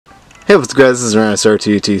Hey, what's up guys, this is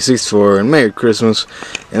RSRTT64 and Merry Christmas,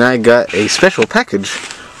 and I got a special package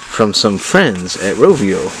from some friends at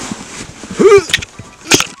Rovio.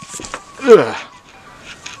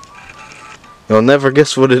 You'll never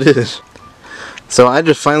guess what it is. So I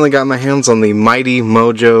just finally got my hands on the Mighty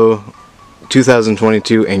Mojo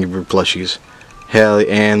 2022 Angry Bird plushies. Hell,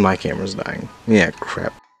 and my camera's dying. Yeah,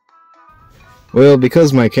 crap. Well,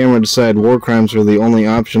 because my camera decided war crimes were the only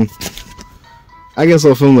option, I guess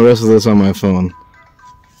I'll film the rest of this on my phone.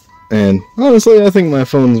 And honestly, I think my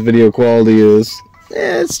phone's video quality is,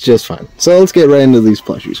 it's just fine. So let's get right into these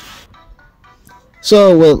plushies.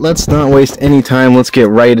 So, well, let's not waste any time. Let's get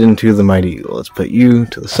right into the Mighty Eagle. Let's put you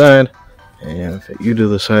to the side, and put you to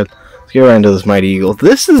the side. Let's get right into this Mighty Eagle.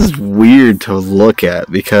 This is weird to look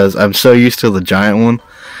at because I'm so used to the giant one.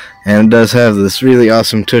 And it does have this really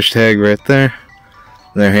awesome tush tag right there.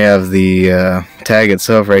 Then we have the tag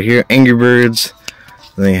itself right here, Angry Birds.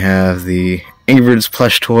 They have the Angry Birds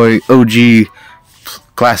plush toy, OG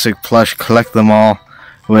classic plush, collect them all.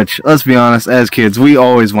 Which, let's be honest, as kids, we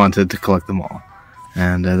always wanted to collect them all.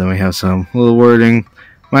 And then we have some little wording,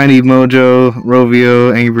 Mighty Mojo,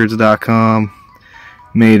 Rovio, angrybirds.com,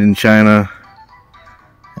 made in China.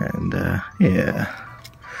 And yeah,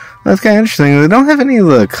 that's kind of interesting. They don't have any of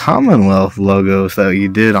the Commonwealth logos that you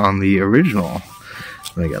did on the original.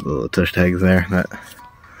 They got the little tush tags there. That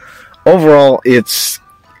overall, it's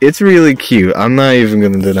really cute. I'm not even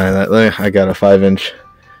going to deny that. I got a 5-inch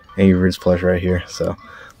Angry Birds plush right here. So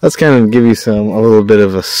let's kind of give you a little bit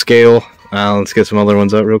of a scale. Let's get some other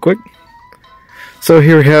ones out real quick. So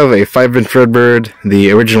here we have a 5-inch Redbird,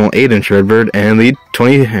 the original 8-inch Redbird, and the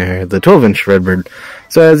 12-inch Redbird.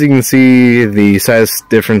 So as you can see, the size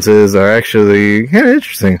differences are actually kind of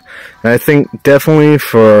interesting. And I think definitely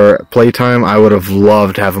for playtime, I would have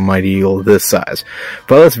loved to have a Mighty Eagle this size.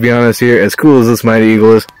 But let's be honest here, as cool as this Mighty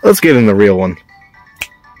Eagle is, let's get in the real one.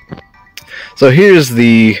 So here's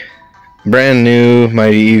the brand new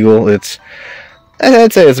Mighty Eagle.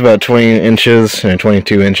 I'd say it's about 20 inches, or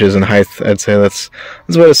 22 inches in height. I'd say that's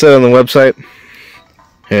what it said on the website.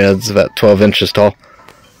 Yeah, it's about 12 inches tall.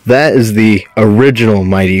 That is the original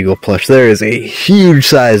Mighty Eagle plush. There is a huge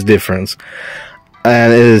size difference.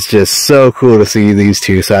 And it is just so cool to see these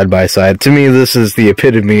two side by side. To me, this is the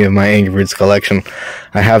epitome of my Angry Birds collection.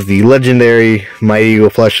 I have the legendary Mighty Eagle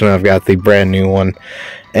plush, and I've got the brand new one.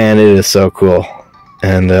 And it is so cool.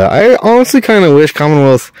 And I honestly kind of wish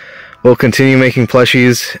Commonwealth will continue making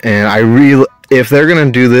plushies, and if they're gonna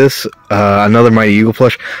do this, another Mighty Eagle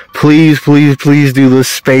plush, please do the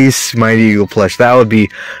Space Mighty Eagle plush. That would be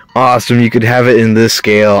awesome. You could have it in this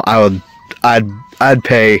scale. I'd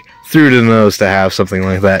pay through the nose to have something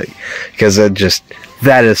like that, because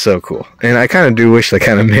that is so cool. And I kind of do wish they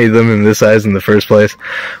kind of made them in this size in the first place,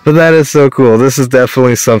 but that is so cool. This is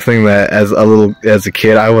definitely something that as a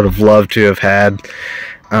kid I would have loved to have had.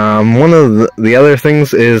 One of the other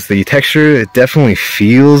things is the texture. It definitely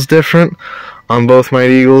feels different on both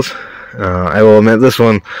Mighty Eagles. I will admit, this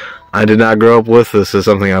one I did not grow up with. This is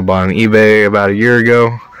something I bought on eBay about a year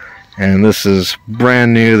ago, and this is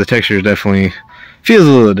brand new. The texture definitely feels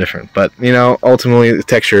a little different, but you know, ultimately the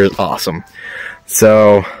texture is awesome.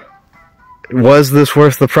 So, was this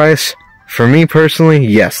worth the price? For me personally,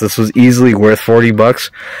 yes, this was easily worth 40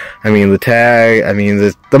 bucks. I mean, the tag, I mean,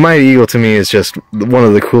 the Mighty Eagle to me is just one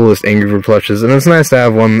of the coolest Angry Bird plushes, and it's nice to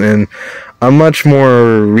have one in a much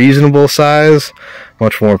more reasonable size,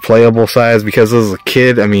 much more playable size, because as a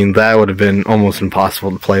kid, I mean, that would have been almost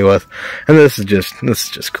impossible to play with, and this is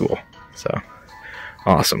just cool. So,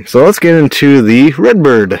 awesome. So let's get into the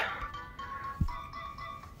Redbird.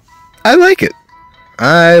 I like it.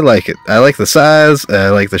 I like it. I like the size. I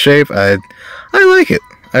like the shape. I like it.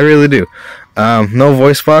 I really do. No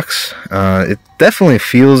voice box. It definitely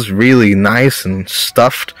feels really nice and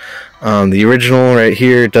stuffed. The original right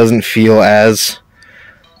here doesn't feel as...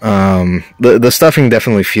 the stuffing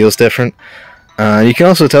definitely feels different. You can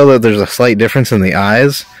also tell that there's a slight difference in the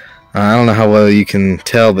eyes. I don't know how well you can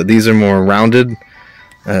tell, but these are more rounded.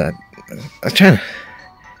 I'm trying to...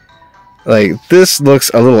 Like, this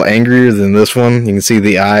looks a little angrier than this one. You can see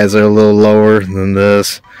the eyes are a little lower than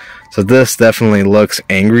this. So this definitely looks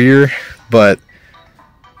angrier, but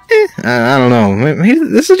I don't know. Maybe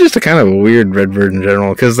this is just a kind of a weird Redbird in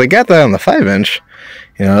general, because they got that on the 5-inch.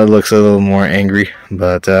 You know, it looks a little more angry,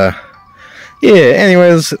 but yeah,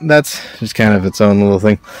 anyways, that's just kind of its own little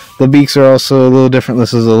thing. The beaks are also a little different.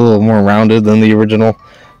 This is a little more rounded than the original.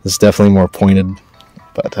 This is definitely more pointed,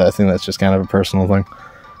 but I think that's just kind of a personal thing.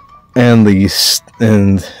 And this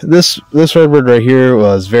Redbird right here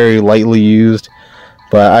was very lightly used,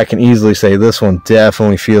 but I can easily say this one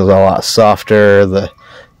definitely feels a lot softer. The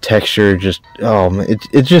texture just, oh man,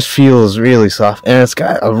 it just feels really soft, and it's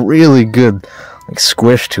got a really good like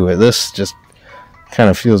squish to it. This just kind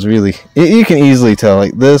of feels really, you can easily tell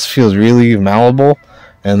like this feels really malleable,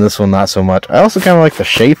 and this one not so much. I also kind of like the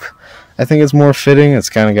shape. I think it's more fitting. It's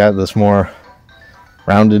kind of got this more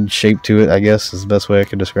rounded shape to it, I guess is the best way I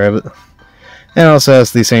could describe it. And it also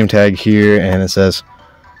has the same tag here, and it says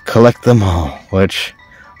collect them all, which,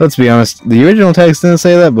 let's be honest, the original tags didn't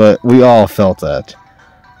say that, but we all felt that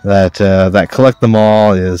collect them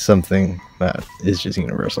all is something that is just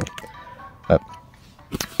universal. But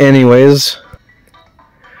anyways,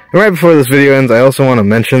 right before this video ends, I also want to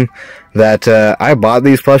mention that I bought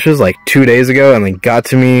these plushes like 2 days ago, and they got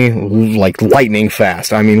to me like lightning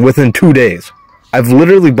fast. I mean, within 2 days. I've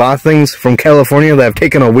literally bought things from California that have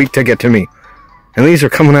taken a week to get to me. And these are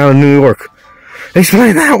coming out of New York.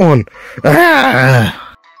 Explain that one!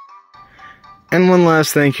 Ah! And one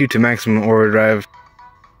last thank you to Maximum Overdrive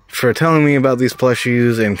for telling me about these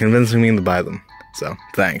plushies and convincing me to buy them. So,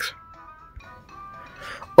 thanks.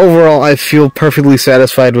 Overall, I feel perfectly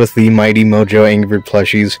satisfied with the Mighty Mojo Angry Bird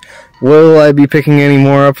plushies. Will I be picking any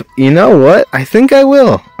more up? You know what? I think I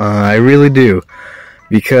will. I really do.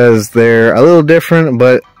 Because they're a little different,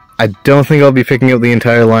 but I don't think I'll be picking up the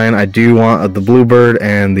entire line. I do want the Bluebird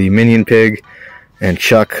and the Minion Pig and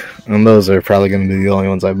Chuck, and those are probably going to be the only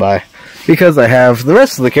ones I buy. Because I have the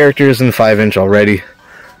rest of the characters in 5-inch already.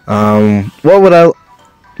 What would I...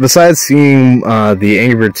 Besides seeing the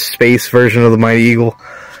Angry Bird Space version of the Mighty Eagle,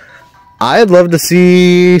 I'd love to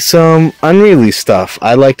see some unreleased stuff.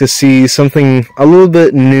 I'd like to see something a little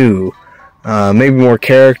bit new. Maybe more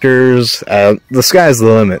characters. The sky's the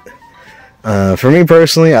limit. For me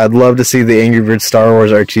personally, I'd love to see the Angry Birds Star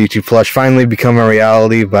Wars R2-D2 plush finally become a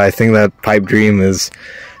reality, but I think that pipe dream is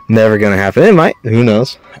never gonna happen. It might, who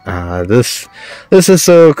knows. This is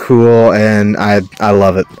so cool, and I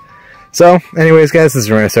love it. So, anyways guys, this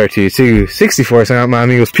is Ryan R2-D2 64 signing out, my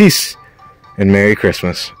amigos. Peace, and Merry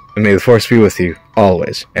Christmas. And may the Force be with you,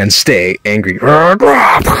 always. And stay angry.